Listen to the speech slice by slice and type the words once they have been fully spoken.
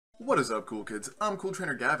What is up, cool kids? I'm Cool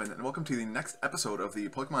Trainer Gavin, and welcome to the next episode of the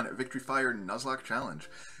Pokemon Victory Fire Nuzlocke Challenge.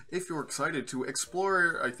 If you're excited to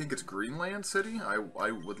explore, I think it's Greenland City, I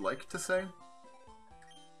would like to say.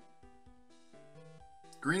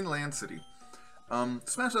 Greenland City.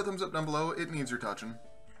 Smash that thumbs up down below, it needs your touching.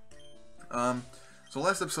 So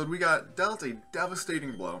last episode we got dealt a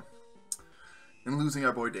devastating blow in losing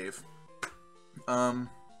our boy Dave.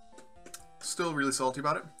 Still really salty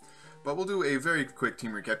about it. But we'll do a very quick team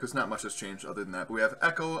recap because not much has changed other than that. But we have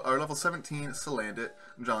Echo, our level 17, Salandit,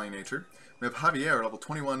 Jolly Natured. We have Javier, our level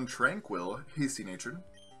 21, Tranquil, Hasty Natured.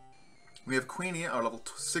 We have Queenie, our level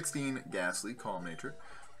 16, Ghastly, Calm Natured.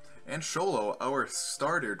 And Sholo, our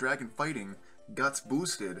starter, Dragon Fighting, Guts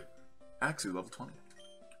Boosted, Axu, level 20,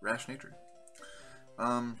 Rash Natured.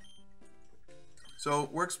 So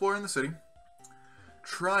we're exploring the city,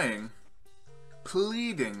 trying,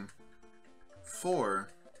 pleading for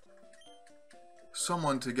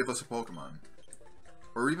someone to give us a Pokemon,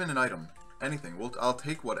 or even an item, anything. I'll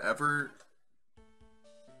take whatever.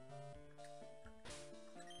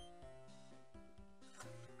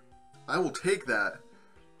 I will take that.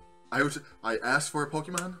 I asked for a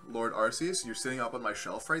Pokemon, Lord Arceus. You're sitting up on my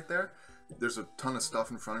shelf right there. There's a ton of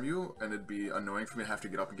stuff in front of you, and it'd be annoying for me to have to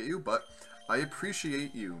get up and get you, but I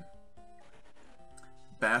appreciate you.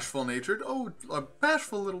 Bashful Natured. Oh, a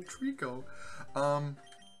bashful little Trico.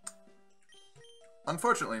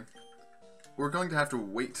 Unfortunately, we're going to have to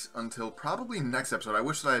wait until probably next episode. I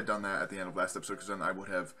wish that I had done that at the end of last episode, because then I would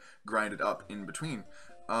have grinded up in between.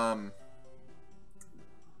 What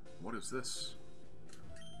is this?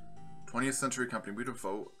 20th Century Company. We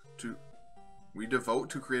devote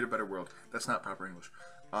to create a better world. That's not proper English.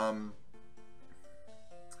 But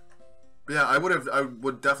yeah, I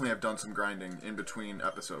would definitely have done some grinding in between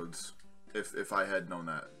episodes if I had known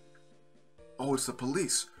that. Oh, it's the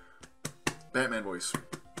police. Batman voice.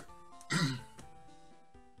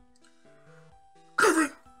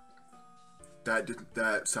 Gavin!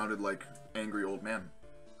 That sounded like angry old man.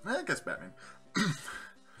 I guess Batman.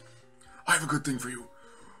 I have a good thing for you,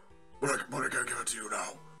 but I can't give it to you now.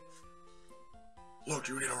 Look,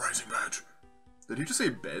 you need a rising badge. Did he just say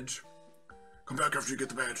badge? Come back after you get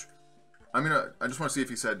the badge. I just want to see if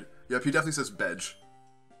he said, yep, he definitely says badge.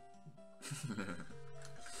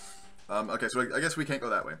 Okay, so I guess we can't go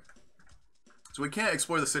that way. So we can't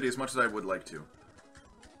explore the city as much as I would like to.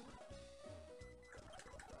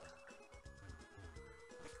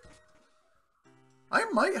 I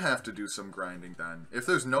might have to do some grinding then, if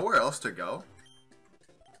there's nowhere else to go.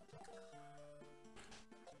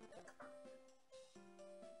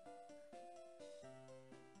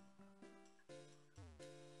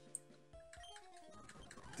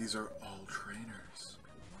 These are all trainers.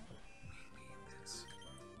 We need this.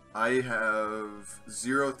 I have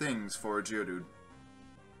 0 things for Geodude.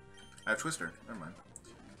 I have Twister. Never mind.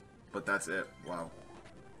 But that's it. Wow.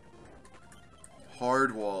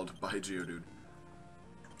 Hard-walled by Geodude.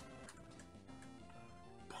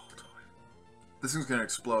 This thing's gonna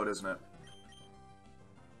explode, isn't it?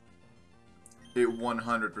 It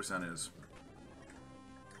 100% is.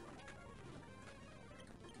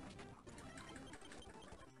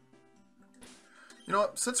 You know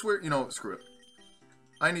what? Since we're, screw it.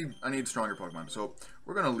 I need stronger Pokemon, so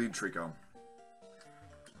we're gonna lead Trico.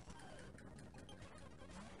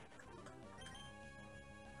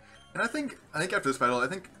 And I think after this battle, I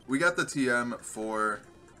think we got the TM for.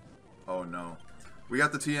 Oh no, we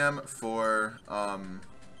got the TM for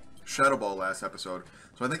Shadow Ball last episode,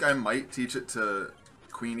 so I think I might teach it to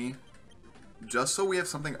Queenie, just so we have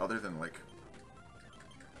something other than like.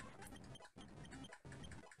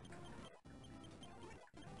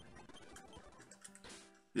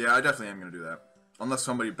 Yeah, I definitely am going to do that. Unless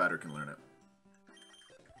somebody better can learn it.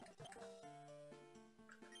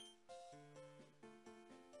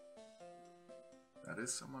 That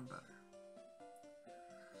is someone better.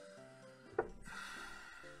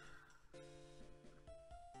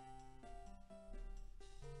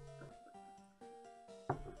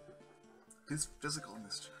 It's physical in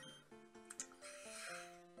this gym.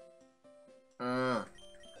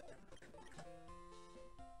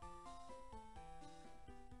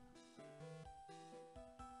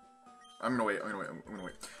 I'm gonna wait. You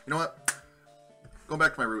know what? Going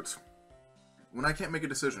back to my roots. When I can't make a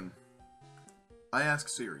decision, I ask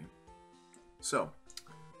Siri. So,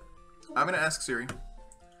 I'm gonna ask Siri to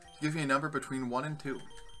give me a number between 1 and 2.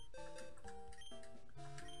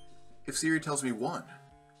 If Siri tells me 1,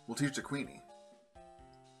 we'll teach it to Queenie.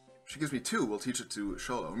 If she gives me 2, we'll teach it to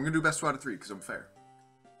Sholo. I'm gonna do best 2 out of 3 because I'm fair.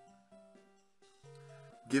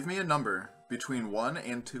 Give me a number between 1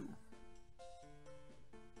 and 2.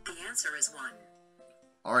 The answer is 1.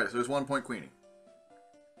 Alright, so there's 1 point, Queenie.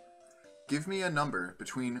 Give me a number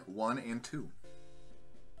between 1 and 2.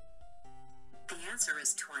 The answer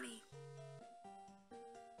is 20.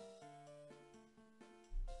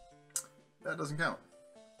 That doesn't count.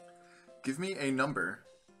 Give me a number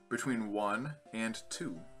between 1 and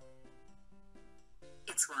 2.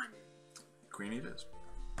 It's 1. Queenie it is.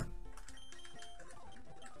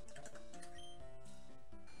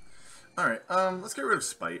 Alright, let's get rid of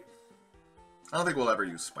Spite. I don't think we'll ever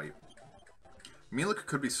use Spite. Milik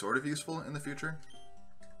could be sort of useful in the future.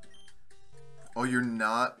 Oh, you're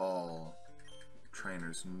not all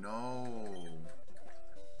trainers. No.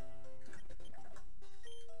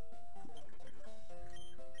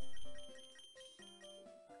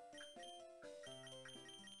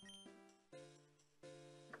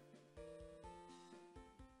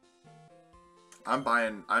 I'm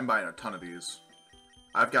buying a ton of these.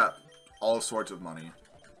 I've got all sorts of money.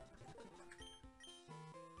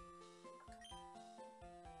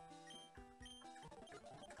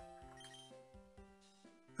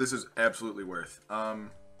 This is absolutely worth.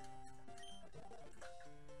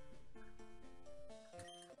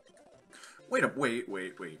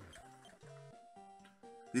 Wait.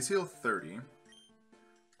 These heal 30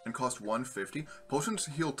 and cost 150. Potions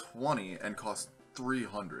heal 20 and cost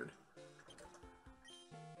 300.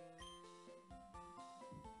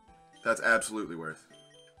 That's absolutely worth.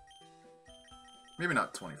 Maybe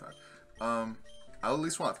not 25. I'll at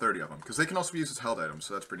least want 30 of them, because they can also be used as held items,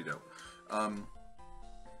 so that's pretty dope.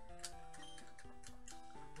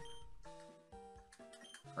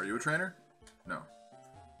 Are you a trainer? No.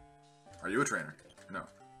 Are you a trainer? No.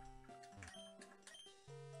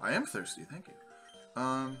 I am thirsty, thank you.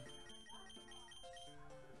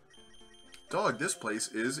 Dog, this place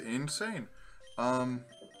is insane.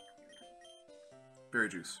 Berry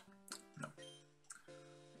juice. No.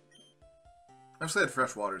 I've said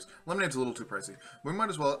fresh waters. Lemonade's a little too pricey. But we might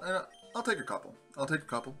as well... I'll take a couple.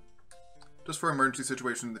 Just for emergency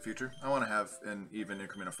situation in the future. I want to have an even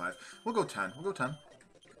increment of 5. We'll go 10.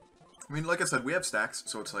 I mean, like I said, we have stacks,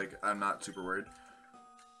 so it's like, I'm not super worried.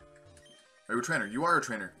 Are you a trainer? You are a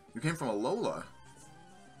trainer. You came from a Lola.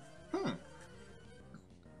 So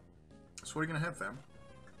what are you going to have, fam?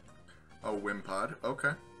 Oh, Wimpod.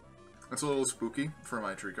 Okay. That's a little spooky for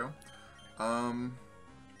my Trico.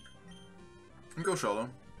 Go Solo.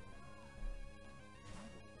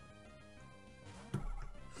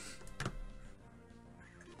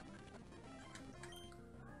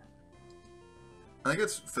 I think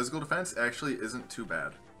its physical defense actually isn't too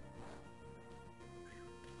bad.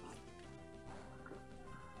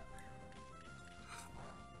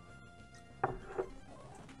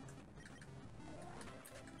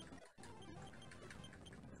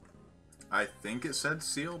 I think it said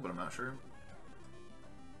seal, but I'm not sure.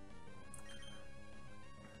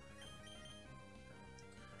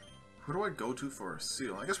 Who do I go to for a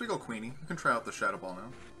seal? I guess we go Queenie. You can try out the Shadow Ball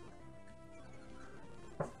now.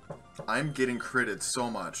 I'm getting critted so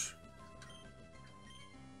much.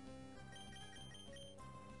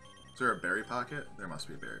 Is there a berry pocket? There must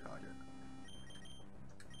be a berry pocket.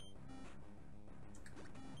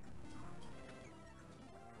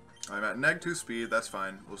 I'm at -2 speed, that's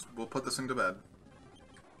fine. We'll put this thing to bed.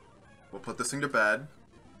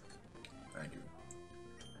 Thank you.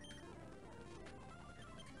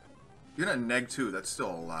 Even at -2, that's still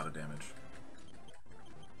a lot of damage.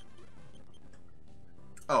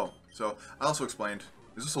 Oh, so I also explained.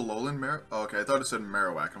 Is this a Alolan Marowak? Oh, okay, I thought it said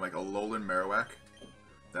Marowak. I'm like, a Alolan Marowak?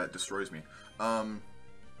 That destroys me.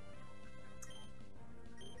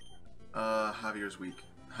 Javier's weak.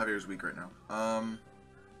 Javier's weak right now.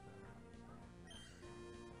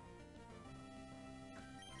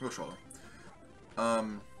 Go Shallow.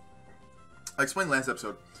 I explained last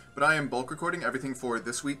episode, but I am bulk recording everything for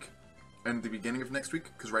this week and the beginning of next week,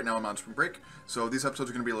 because right now I'm on spring break, so these episodes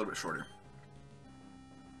are going to be a little bit shorter.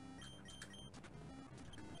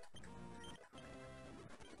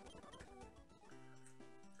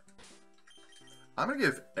 I'm going to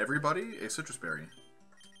give everybody a citrus berry,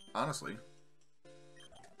 honestly,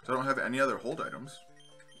 because I don't have any other hold items.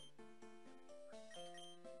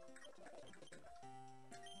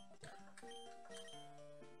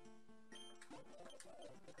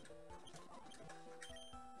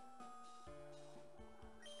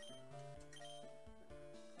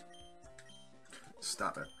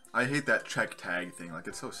 Stop it. I hate that check tag thing, like,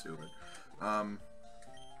 it's so stupid.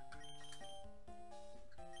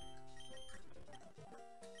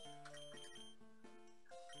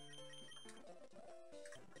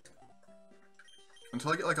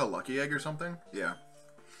 Until I get, like, a lucky egg or something? Yeah.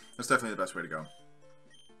 That's definitely the best way to go.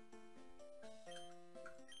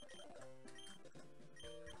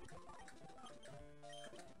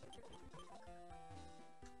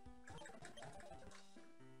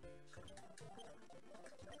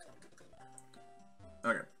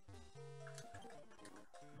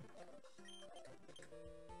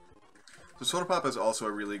 So Soda Pop is also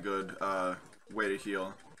a really good way to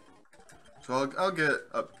heal. So I'll get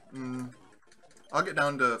up. I'll get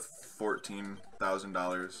down to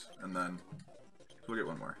 $14,000, and then we'll get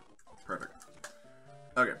one more. Perfect.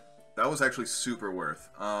 Okay, that was actually super worth.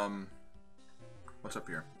 What's up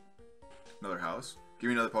here? Another house. Give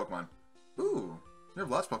me another Pokemon. Ooh, we have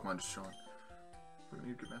lots of Pokemon just chilling. We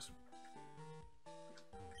need a good mess.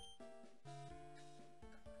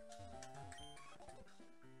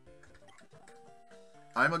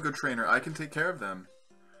 I'm a good trainer. I can take care of them.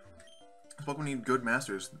 These Pokemon need good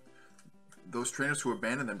masters. Those trainers who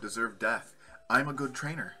abandon them deserve death. I'm a good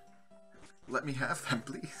trainer. Let me have them,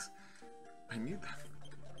 please. I need them.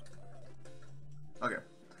 Okay.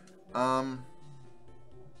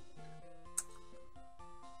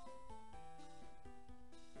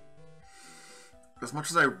 As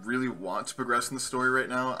much as I really want to progress in the story right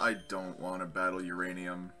now, I don't want to battle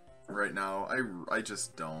Uranium right now. I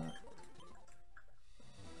just don't.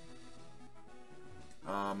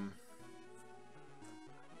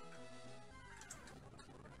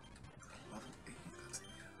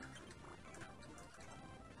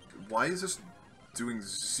 Why is this doing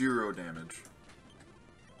 0 damage?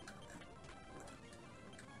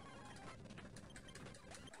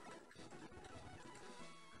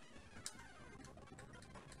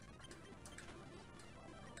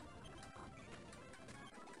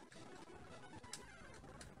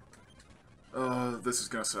 This is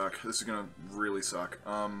gonna suck. This is gonna really suck.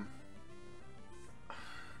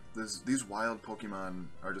 These wild Pokemon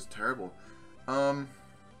are just terrible. I'll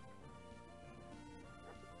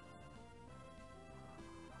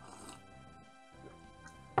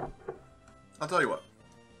tell you what.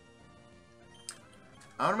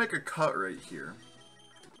 I want to make a cut right here.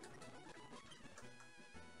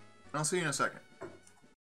 And I'll see you in a second.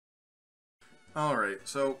 Alright,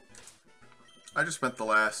 so I just spent the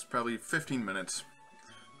last probably 15 minutes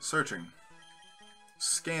searching,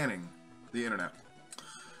 scanning the internet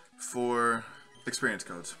for experience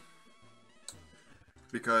codes.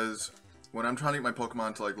 Because when I'm trying to get my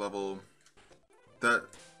Pokemon to like level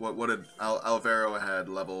what did Alvaro had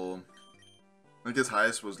level, I think his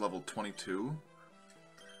highest was level 22.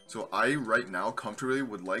 So I right now comfortably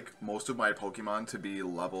would like most of my Pokemon to be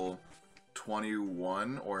level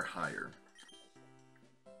 21 or higher.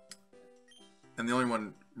 And the only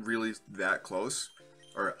one really that close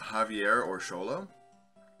are Javier or Shola.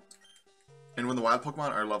 And when the wild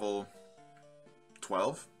Pokemon are level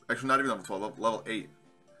 12, actually not even level 12, level 8.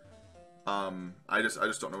 I just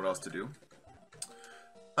don't know what else to do.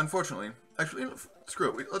 Unfortunately, actually,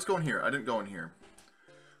 screw it. Let's go in here. I didn't go in here.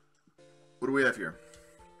 What do we have here?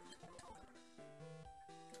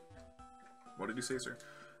 What did you say, sir?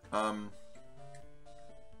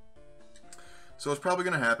 So what's probably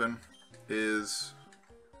going to happen is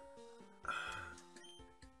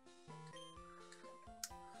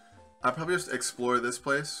I'll probably just explore this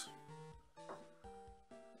place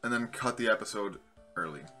and then cut the episode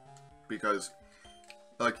early. Because,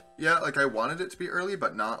 like, yeah, like I wanted it to be early,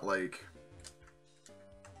 but not like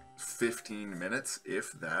 15 minutes,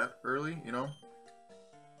 if that early, you know?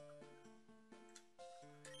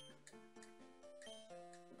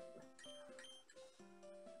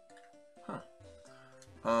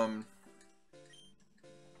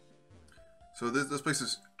 So this place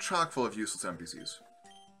is chock full of useless NPCs.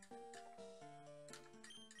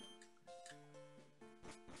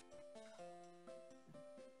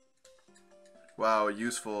 Wow,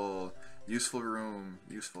 useful room,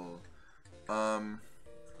 useful.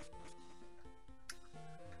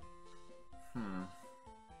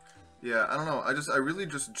 Yeah, I don't know. I really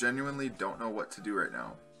just genuinely don't know what to do right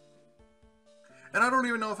now. And I don't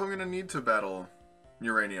even know if I'm gonna need to battle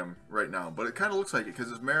Uranium right now, but it kind of looks like it because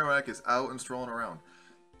his Marowak is out and strolling around.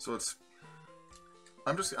 So it's...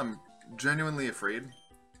 I'm genuinely afraid.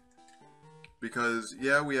 Because,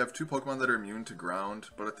 yeah, we have 2 Pokemon that are immune to ground,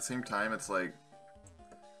 but at the same time, it's like...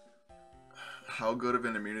 how good of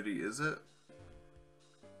an immunity is it?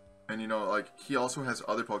 And, you know, like, he also has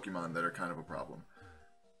other Pokemon that are kind of a problem.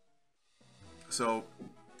 So...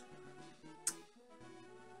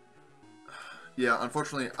 yeah,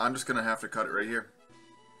 unfortunately, I'm just gonna have to cut it right here.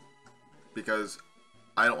 Because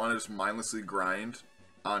I don't want to just mindlessly grind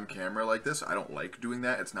on camera like this. I don't like doing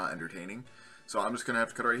that. It's not entertaining. So I'm just gonna have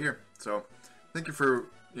to cut it right here. So thank you for,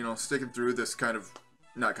 you know, sticking through this kind of,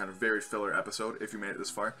 not kind of, very filler episode if you made it this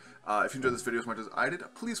far. If you enjoyed this video as much as I did,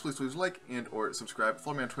 please like and or subscribe.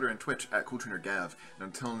 Follow me on Twitter and Twitch at CoolTrainerGav. And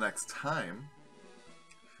until next time,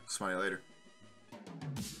 smile later.